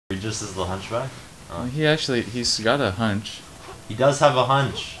Regis is the hunchback? Well, he's got a hunch. He does have a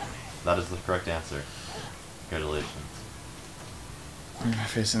hunch. That is the correct answer. Congratulations. You're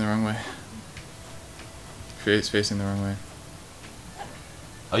facing the wrong way. Facing the wrong way.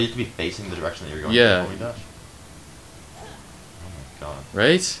 Oh, you have to be facing the direction that you're going Yeah. before we dash? Oh my god.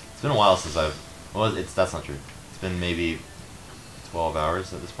 Right? It's been a while since I've... Well, that's not true. It's been maybe 12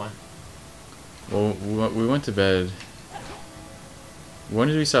 hours at this point. Well, we went to bed. When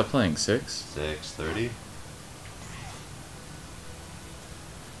did we stop playing? 6? 6:30?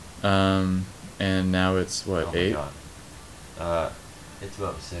 And now it's what, Oh my 8? god. It's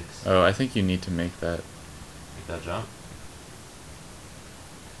about 6. Oh, I think you need to make that. Make that jump?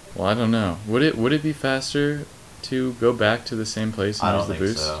 Well, I don't know. Would it be faster to go back to the same place and use the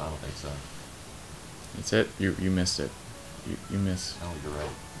boost? I don't think so. That's it. You missed it. You missed. Oh, you're right.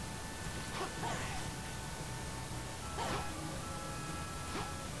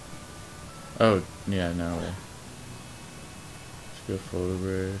 Oh, yeah, no way. Just go forward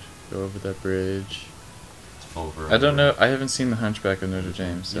bridge. Go over that bridge. It's over. I don't know. I haven't seen The Hunchback of Notre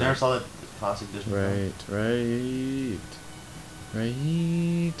Dame. So. You never saw that classic Disney film?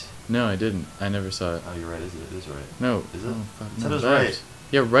 Right. No, I didn't. I never saw it. Oh, you're right. It is right. No. Is it? Oh, fuck. It said No, it was that. right.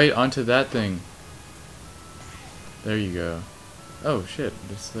 Yeah, right onto that thing. There you go. Oh, shit.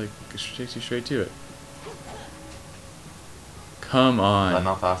 It's like, it takes you straight to it. Come on. Is that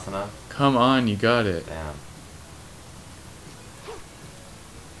not fast enough? Come on, you got it. Damn.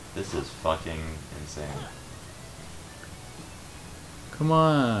 This is fucking insane. Come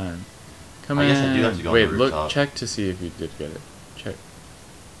on. Come on. I guess I do have to go on Wait, the look, rooftop. check to see if you did get it. Check.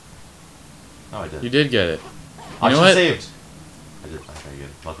 Oh, I did. You did get it. I You know should what? saved. I did. Okay, good.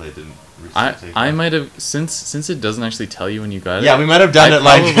 Luckily, it didn't. I might have, since it doesn't actually tell you when you got it. Yeah, we might have done it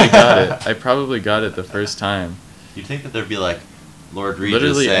like. I probably got it. I probably got it the first time. You'd think that there'd be like Lord Regis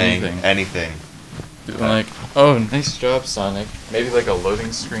Literally saying anything. anything. Like, oh, nice job, Sonic. Maybe like a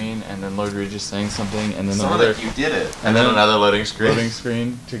loading screen, and then Lord Regis saying something, and then another you did it. and then another loading screen. loading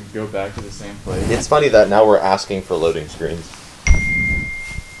screen to go back to the same place. It's funny that now we're asking for loading screens.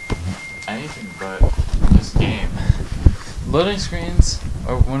 Anything but this game. Loading screens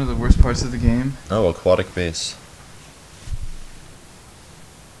are one of the worst parts of the game. Oh, aquatic base.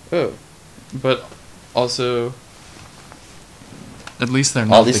 Oh, but also, at least they're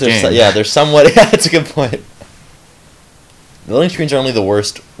not the game. They're somewhat. Yeah, that's a good point. The loading screens are only the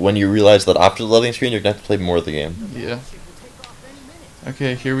worst when you realize that after the loading screen, you're gonna have to play more of the game. Yeah.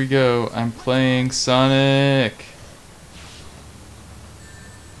 Okay, here we go. I'm playing Sonic.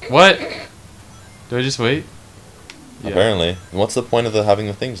 What? Do I just wait? Yeah. Apparently. What's the point of having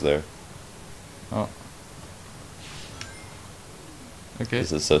the things there? Oh. Okay.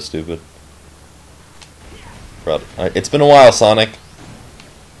 This is so stupid. It's been a while, Sonic.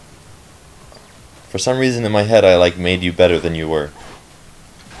 For some reason in my head, I made you better than you were.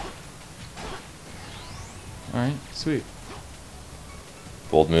 Alright, sweet.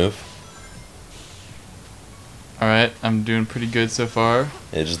 Bold move. Alright, I'm doing pretty good so far.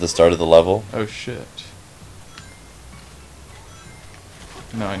 It is the start of the level. Oh shit.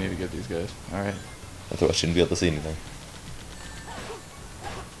 No, I need to get these guys. Alright. Otherwise, I shouldn't be able to see anything.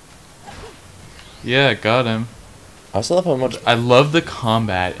 Yeah, got him. I also love how much... I love the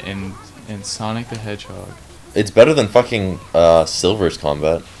combat in Sonic the Hedgehog. It's better than fucking Silver's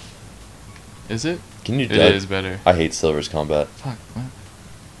combat. Is it? Can you... It is better. I hate Silver's combat. Fuck, what?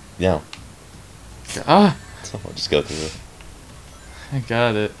 Yeah. Ah! I'll just go through it. I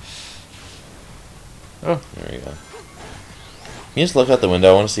got it. Oh. There we go. Can you just look out the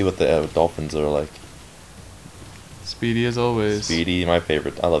window? I want to see what the dolphins are like. Speedy as always. Speedy, my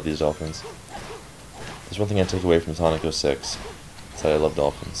favorite. I love these dolphins. There's one thing I take away from Sonic 06. It's that I love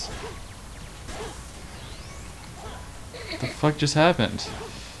dolphins. What the fuck just happened?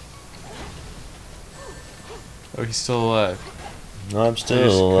 Oh, he's still alive. No, I'm I just still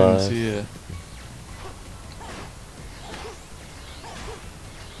couldn't alive. see it.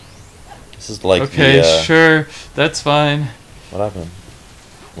 This is like okay, the, sure, that's fine. What happened?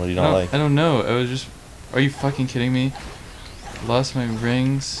 What do you not like? I don't know. I was just. Are you fucking kidding me? Lost my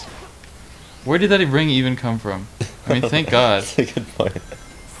rings. Where did that ring even come from? I mean, thank God. That's a good point.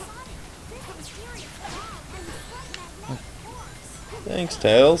 Thanks,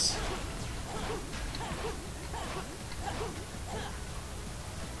 Tails.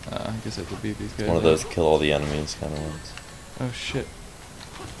 I guess I have to beat these guys. One of up. those kill all the enemies kind of ones. Oh shit.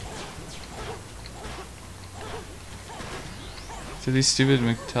 So these stupid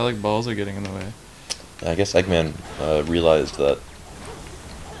metallic balls are getting in the way. I guess Eggman realized that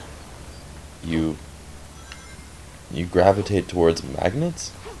you gravitate towards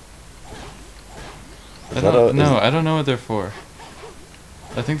magnets. Is that a- No, is- I don't know what they're for.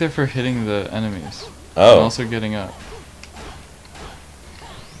 I think they're for hitting the enemies. Oh. And also getting up.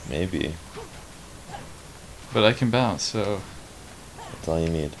 Maybe. But I can bounce, so... That's all you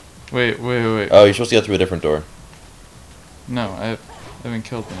need. Wait. Oh, you're supposed to go through a different door. No, I haven't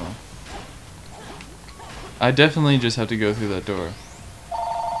killed them all. I definitely just have to go through that door.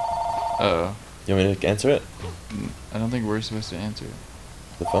 Uh-oh. You want me to answer it? I don't think we're supposed to answer it.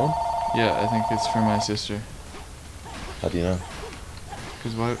 The phone? Yeah, I think it's for my sister. How do you know?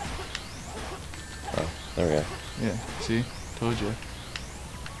 Cause what? Oh, there we go. Yeah, see? Told you.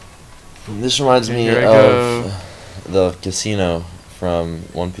 This reminds Okay, me here I of the casino from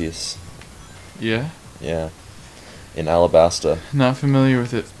One Piece. Yeah? Yeah. In Alabasta. Not familiar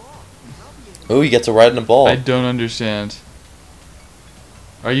with it. Oh, you get to ride in a ball. I don't understand.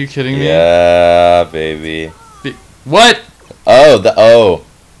 Are you kidding me? Yeah, baby. What? Oh.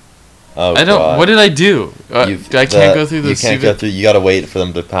 Oh, I don't. God. What did I do? I can't go through the. You can't go through. You gotta wait for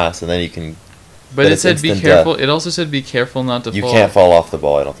them to pass, and then you can. But then it it's said be instant careful. death. It also said be careful not to You fall. can't fall off the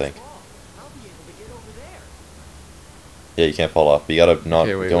ball. I don't think. Yeah, you can't fall off. But you gotta not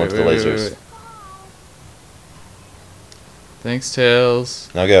Okay, wait, go wait, into the wait, lasers. wait. Thanks, Tails.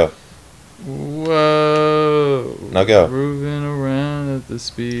 Now go. Whoa. Now go. Moving around at the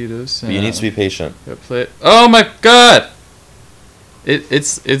speed of sound. But you need to be patient. Oh my God!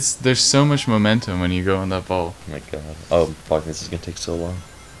 It's there's so much momentum when you go in that ball. Oh my God. Oh fuck! This is gonna take so long.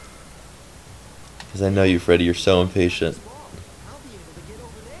 Because I know you, Freddy. You're so impatient.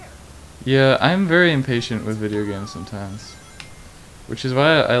 Yeah, I'm very impatient with video games sometimes. Which is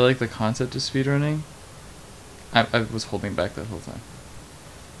why I like the concept of speedrunning. I was holding back that whole time.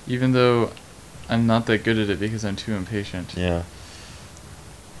 Even though I'm not that good at it because I'm too impatient. Yeah.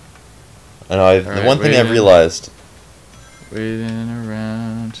 I know. The Alright, one thing wait I've a- realized. Waiting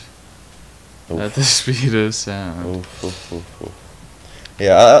around Oof. at the speed of sound. Oof, oof, oof, oof.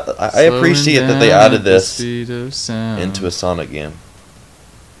 Yeah, I appreciate that they Slowing added down at the this speed of sound. into a Sonic game.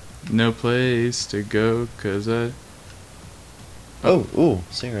 No place to go, 'cause I... Oh, ooh,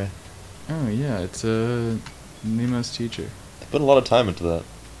 Stingray. Oh yeah, it's Nemo's teacher. They put a lot of time into that.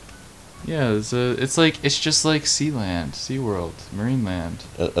 Yeah, it's just like Sealand, SeaWorld, Marineland.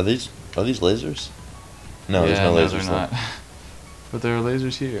 Are these lasers? No, yeah, there's no lasers. they're though. not. But there are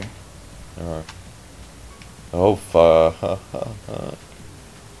lasers here. There are. Oh, fuck.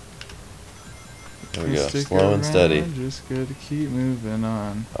 There we go. Stick Slow and steady. around, just gotta keep moving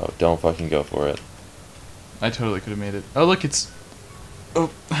on. Oh, don't fucking go for it. I totally could have made it. Oh look, it's... Oh,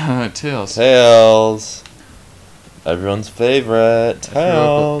 Tails. Tails. Everyone's favorite. I threw up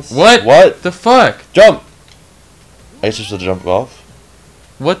Tails. a- What? What? The fuck? Jump! I guess you should jump off.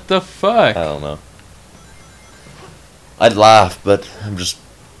 What the fuck? I don't know. I'd laugh, but I'm just...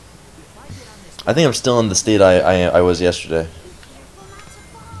 I think I'm still in the state I was yesterday.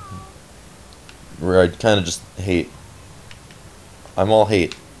 Where I kind of just hate. I'm all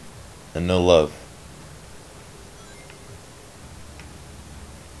hate. And no love.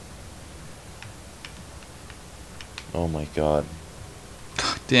 Oh my God.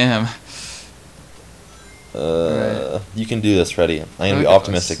 Damn. You can do this, Freddy. I'm gonna be Look at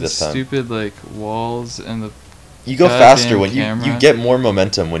optimistic this time. Stupid like walls and the... You go goddamn faster when you camera. get more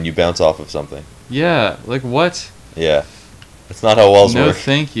momentum when you bounce off of something. Yeah, like what? Yeah. That's not how walls No work.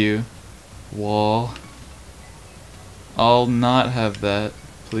 thank you, wall. I'll not have that.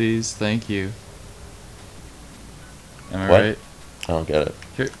 Please, thank you. Am I What? right? I don't get it.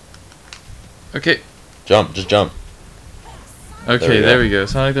 Okay. Jump, just jump. Okay, go. there we go.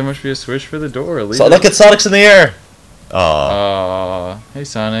 Sonic, there must be a switch for the door. At least. So look at Sonic's in the air. Oh. Hey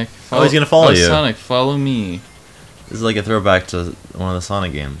Sonic. Oh, he's gonna follow you. Sonic, follow me. This is like a throwback to one of the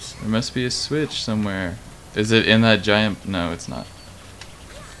Sonic games. There must be a switch somewhere. Is it in that giant? No, it's not.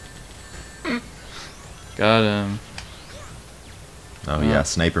 Got him. Oh yeah,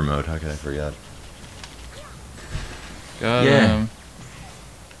 sniper mode. How could I forget? Got Yeah. him.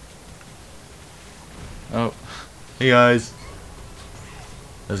 Oh. Hey guys.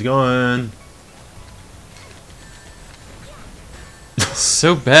 How's it going?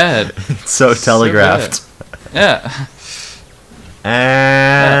 So bad. So So telegraphed. Yeah.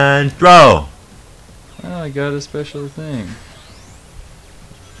 And throw. Oh, I got a special thing.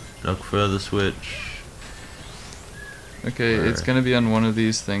 Look for the switch. Okay, it's Where? gonna be on one of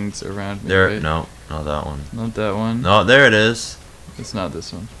these things around me. There. right? No, not that one. Not that one. No, there it is. It's not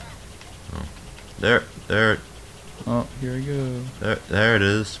this one. There. Oh, here we go. There it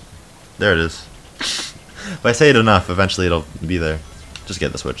is. There it is. If I say it enough, eventually it'll be there. Just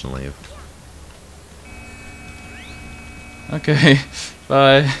get the switch and leave. Okay.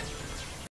 Bye.